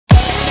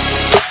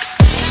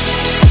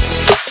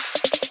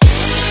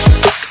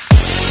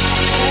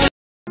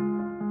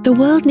The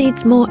world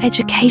needs more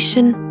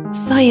education,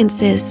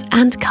 sciences,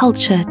 and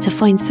culture to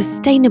find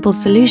sustainable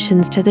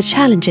solutions to the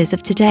challenges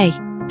of today,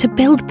 to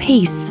build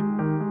peace,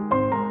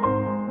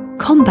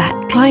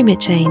 combat climate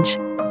change,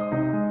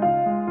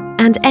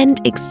 and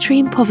end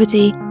extreme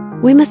poverty.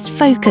 We must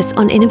focus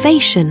on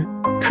innovation,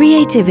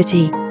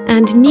 creativity,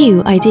 and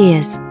new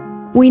ideas.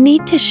 We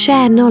need to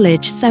share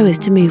knowledge so as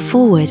to move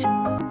forward,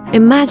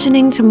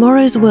 imagining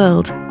tomorrow's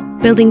world,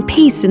 building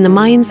peace in the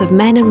minds of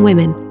men and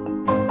women.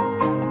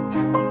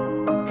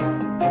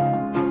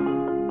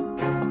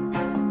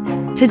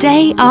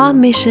 Today, our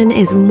mission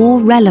is more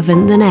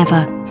relevant than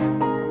ever,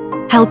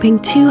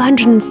 helping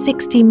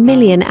 260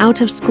 million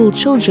out-of-school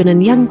children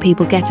and young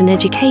people get an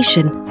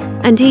education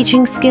and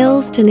teaching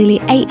skills to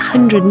nearly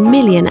 800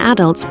 million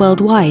adults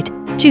worldwide,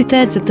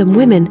 2/3 of them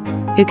women,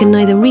 who can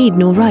neither read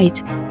nor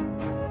write.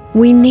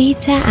 We need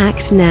to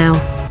act now.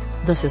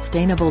 The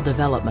Sustainable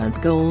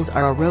Development Goals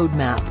are a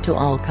roadmap to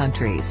all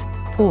countries,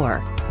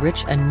 poor,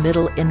 rich and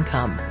middle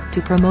income, to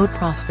promote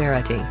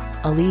prosperity,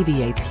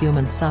 alleviate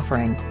human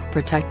suffering,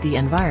 protect the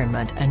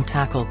environment and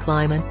tackle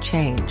climate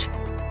change.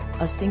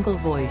 A single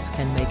voice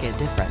can make a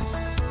difference.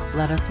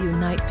 Let us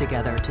unite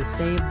together to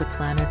save the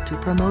planet, to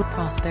promote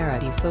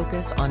prosperity,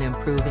 focus on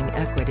improving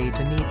equity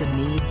to meet the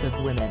needs of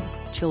women,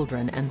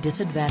 children and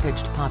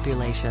disadvantaged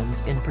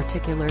populations in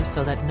particular,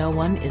 so that no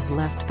one is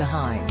left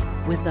behind,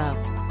 with a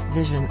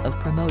vision of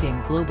promoting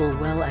global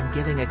well and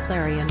giving a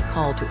clarion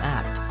call to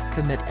act,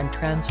 commit and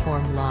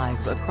transform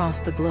lives across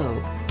the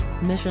globe.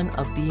 Mission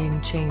of being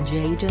change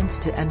agents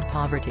to end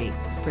poverty,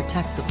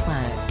 protect the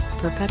planet,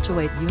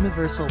 perpetuate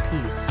universal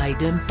peace.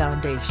 IDIM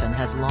Foundation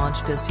has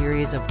launched a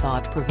series of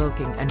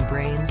thought-provoking and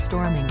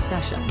brainstorming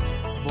sessions,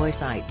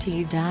 Voice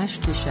IT-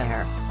 to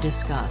share,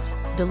 discuss,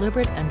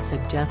 deliberate and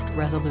suggest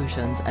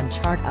resolutions and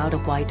chart out a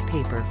white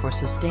paper for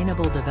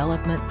sustainable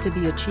development to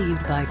be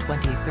achieved by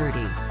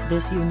 2030.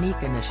 This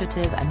unique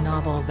initiative and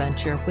novel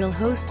venture will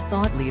host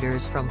thought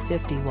leaders from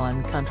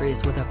 51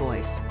 countries with a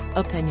voice,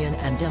 opinion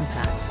and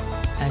impact.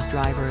 As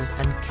drivers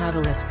and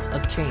catalysts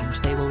of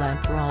change, they will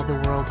enthrall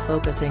the world,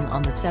 focusing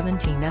on the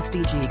 17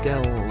 SDG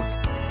goals.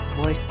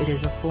 Voice It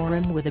is a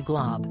forum with a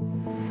globe.